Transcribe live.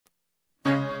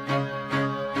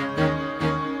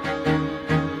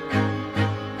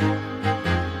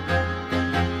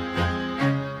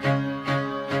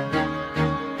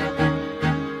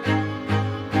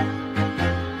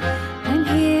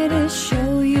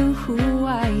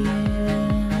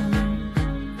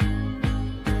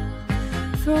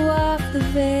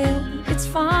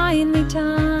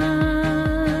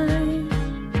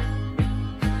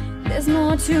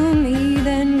to me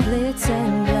than glitz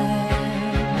and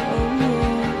glam. Oh.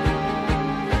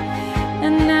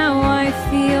 And now I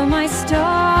feel my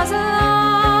stars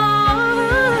align,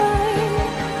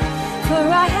 for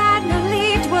I had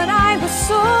believed what I was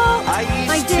sold.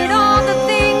 I did all the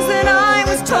things that I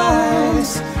was told.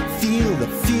 Feel the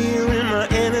fear in my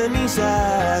enemy's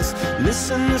eyes.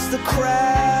 Listen as the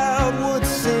crowd would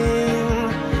sing.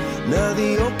 Now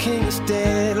the old king is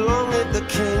dead, long live the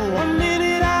king. 1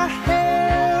 minute I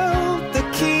held the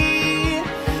key.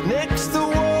 Next the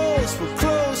walls were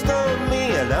closed on me,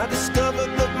 and I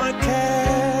discovered that my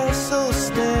castle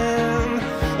stand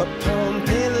upon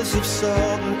pillars of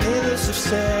salt and pillars of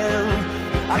sand.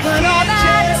 But all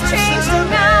that has changed, and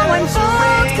now I'm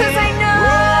bold, 'cause I know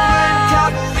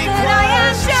that I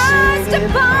am just a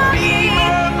body.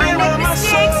 I make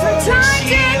mistakes from time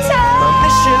to time. My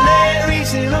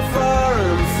missionaries in a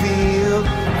foreign field.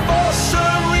 For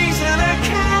some reason I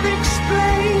can't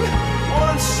explain.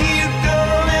 Once you've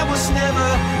gone, it was never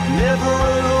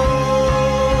an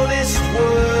honest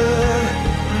word.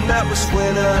 And that was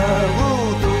when I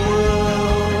ruled the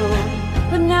world.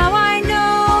 But now I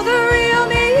know the real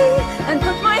me, and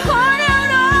put my heart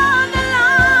out on the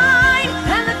line,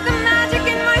 and let the magic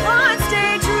in my heart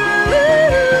stay true.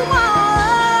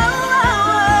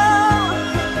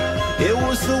 It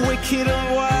was the wicked and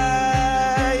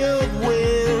wild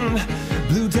wind,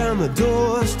 blew down the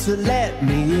doors to let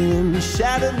me in.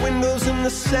 Shattered windows and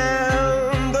the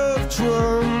sound of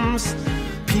drums.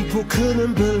 People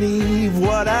couldn't believe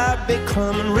what I'd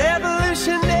become. And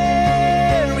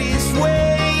revolutionaries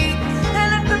wait, And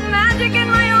let the magic in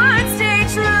my heart stay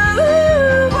true.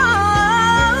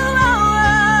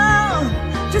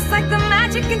 Just like the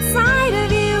magic inside of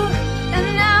you. And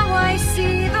now I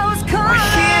see those colors. I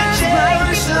hear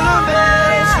Jerusalem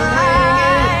bells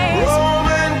ringing,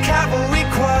 Roman cavalry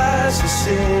choirs are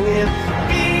singing.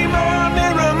 Be my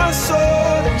mirror, my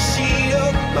sword and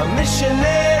shield, my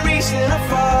missionaries in a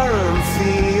foreign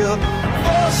field.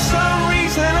 For some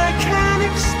reason I can't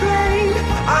explain,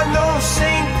 I know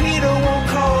St. Peter won't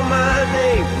call my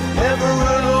name. Never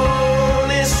an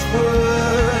honest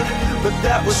word, but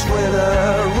that was when I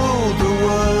ruled the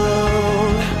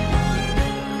world.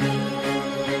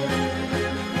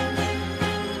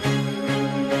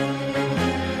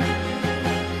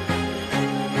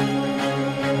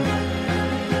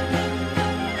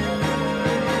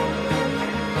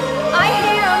 I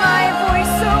hear my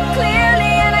voice so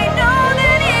clearly, and I know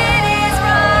that it is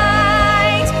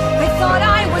right. I thought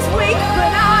I was weak,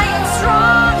 but I am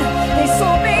strong. They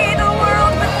sold me the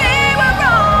world, but they were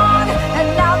wrong. And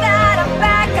now that I'm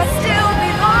back, I still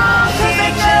belong. 'Cause I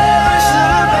know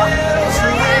I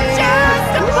am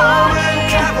just a body.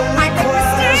 I make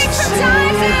mistakes from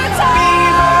time to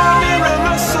time.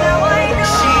 Now I know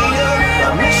the real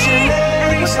me,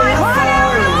 and put my heart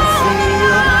out on the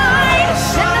line.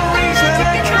 Let the magic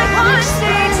in my heart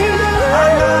stay true. I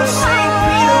know St.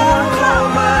 Peter won't call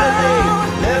my name.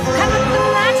 Never And let the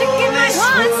magic in my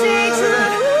heart stay true.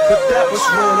 but that was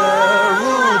when I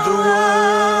ruled the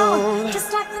world. Just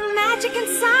like the magic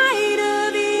inside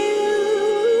of you.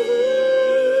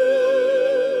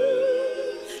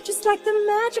 Just like the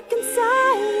magic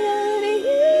inside of you.